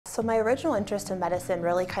So my original interest in medicine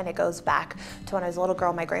really kind of goes back to when I was a little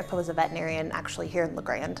girl. My grandpa was a veterinarian actually here in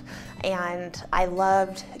Grande, and I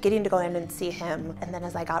loved getting to go in and see him. And then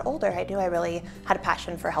as I got older, I knew I really had a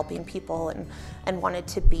passion for helping people and wanted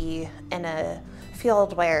to be in a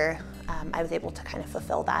field where I was able to kind of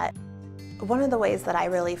fulfill that. One of the ways that I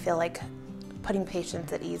really feel like putting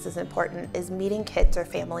patients at ease is important is meeting kids or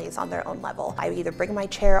families on their own level. I either bring my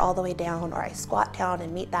chair all the way down or I squat down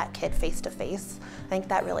and meet that kid face to face. I think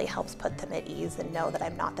that really helps put them at ease and know that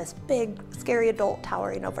I'm not this big, scary adult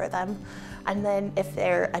towering over them. And then if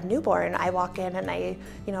they're a newborn, I walk in and I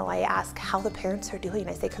ask how the parents are doing.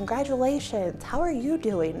 I say, congratulations, how are you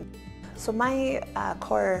doing? So my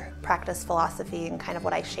core practice philosophy and kind of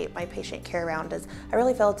what I shape my patient care around is I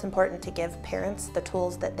really feel it's important to give parents the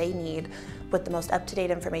tools that they need with the most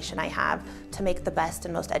up-to-date information I have to make the best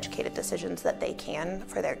and most educated decisions that they can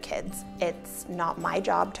for their kids. It's not my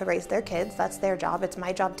job to raise their kids, that's their job. It's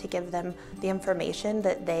my job to give them the information so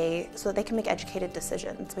that they can make educated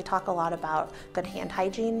decisions. We talk a lot about good hand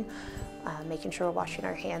hygiene, making sure we're washing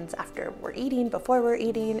our hands after we're eating, before we're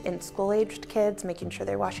eating. In school-aged kids, making sure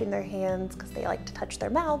they're washing their hands because they like to touch their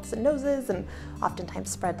mouths and noses and oftentimes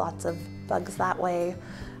spread lots of bugs that way.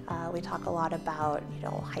 We talk a lot about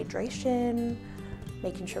hydration,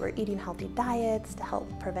 making sure we're eating healthy diets to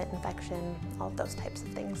help prevent infection, all of those types of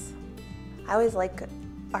things. I always like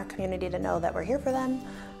our community to know that we're here for them.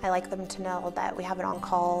 I like them to know that we have an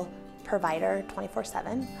on-call provider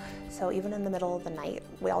 24/7. So even in the middle of the night,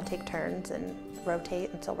 we all take turns and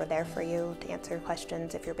rotate until we're there for you to answer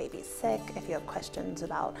questions. If your baby's sick, if you have questions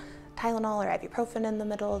about Tylenol or ibuprofen in the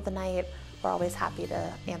middle of the night, we're always happy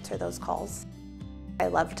to answer those calls. I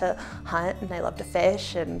love to hunt and I love to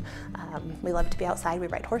fish, and we love to be outside. We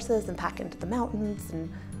ride horses and pack into the mountains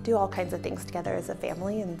and do all kinds of things together as a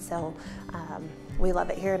family, and so we love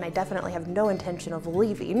it here, and I definitely have no intention of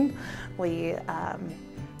leaving.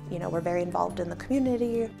 We're very involved in the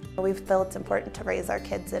community. We feel it's important to raise our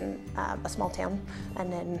kids in a small town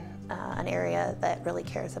and in an area that really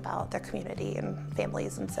cares about their community and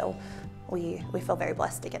families, and so we feel very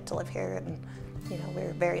blessed to get to live here, and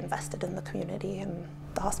we're very invested in the community and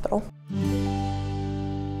the hospital.